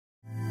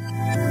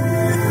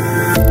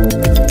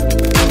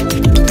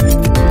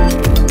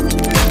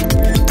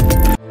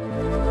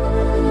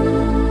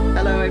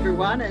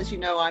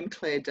I'm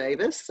Claire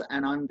Davis,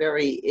 and I'm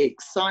very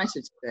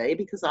excited today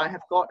because I have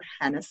got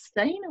Hannah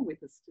Stainer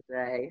with us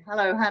today.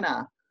 Hello,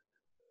 Hannah.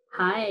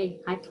 Hi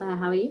Claire,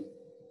 how are you?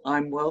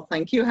 I'm well,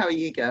 thank you. How are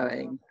you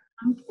going?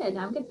 I'm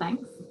good,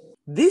 thanks.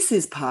 This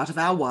is part of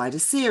our wider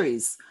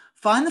series.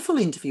 Find the full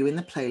interview in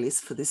the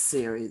playlist for this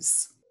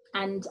series.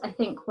 And I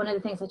think one of the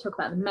things I talk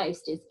about the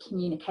most is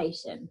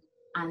communication,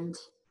 and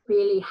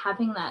really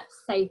having that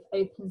safe,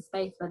 open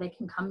space where they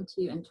can come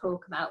to you and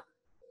talk about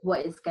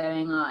what is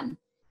going on.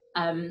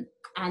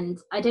 And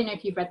I don't know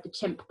if you've read the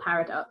𝗁𝗵𝗲𝗀𝗀𝗀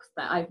paradox,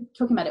 but I'm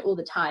talking about it all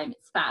the time.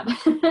 It's fab.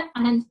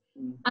 And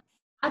as an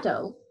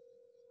adult,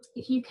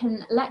 if you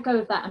can let go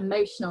of that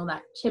emotional,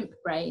 that chimp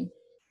brain,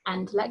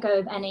 and let go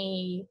of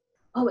any,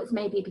 oh, it's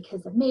maybe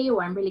because of me,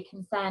 or I'm really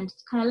concerned,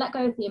 to kind of let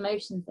go of the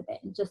emotions of it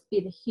and just be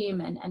the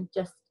human, and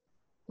just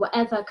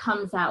whatever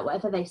comes out,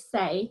 whatever they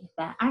say, if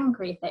they're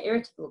angry, if they're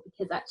irritable,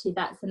 because actually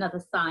that's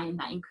another sign,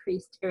 that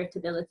increased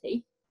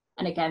irritability.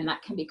 And again,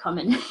 that can be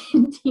common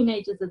in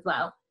teenagers as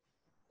well.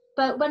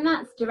 But when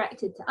that's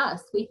directed to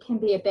us, we can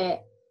be a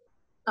bit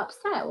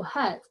upset or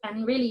hurt,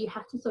 and really you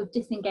have to sort of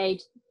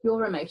disengage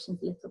your emotions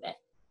a little bit,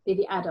 be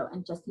the adult,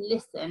 and just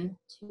listen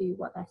to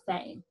what they're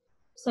saying.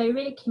 So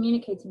really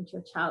communicating to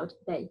your child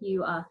that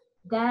you are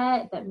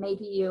there, that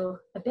maybe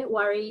you're a bit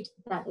worried,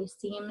 that they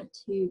seem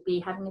to be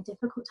having a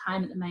difficult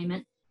time at the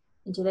moment,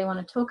 and do they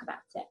want to talk about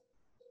it?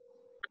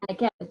 And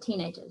again, with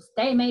teenagers,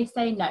 they may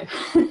say no.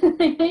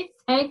 They may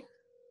say,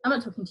 I'm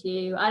not talking to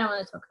you, I don't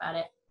want to talk about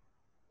it.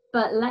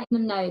 But letting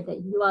them know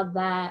that you are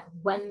there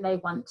when they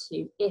want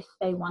to, if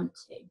they want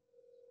to.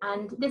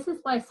 And this is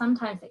why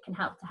sometimes it can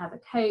help to have a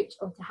coach,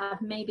 or to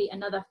have maybe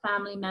another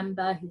family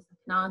member who's like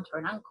an aunt or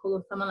an uncle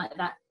or someone like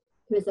that,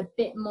 who is a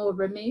bit more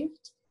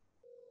removed,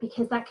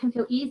 because that can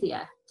feel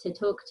easier to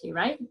talk to,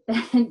 right?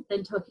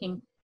 than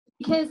talking,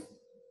 because,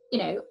 you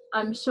know,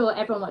 I'm sure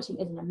everyone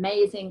watching is an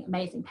amazing,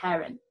 amazing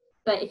parent.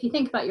 But if you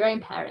think about your own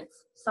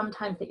parents,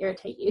 sometimes they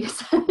irritate you.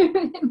 So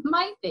it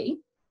might be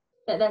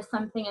that there's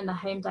something in the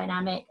home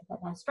dynamic that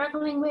they're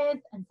struggling with,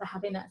 and so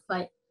having that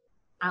slight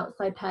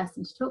outside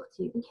person to talk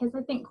to, because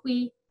I think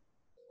we,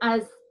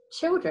 as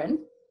children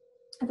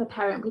of a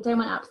parent, we don't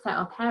want to upset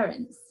our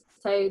parents.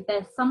 So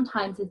there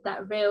sometimes is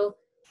that real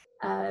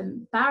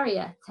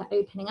barrier to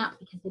opening up,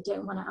 because they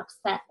don't want to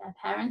upset their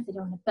parents, they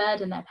don't want to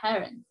burden their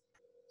parents.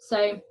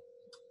 So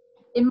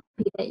it might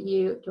be that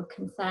you're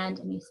concerned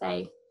and you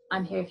say,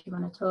 I'm here if you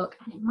want to talk,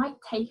 and it might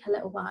take a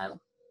little while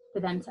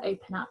for them to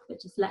open up, but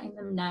just letting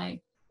them know,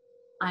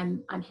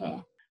 I'm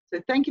here. So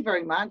thank you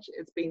very much.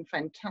 It's been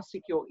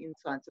fantastic. Your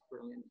insights are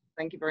brilliant.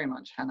 Thank you very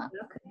much, Hannah.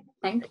 Okay.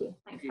 Thank you.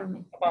 Thanks for having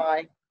me.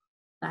 Bye.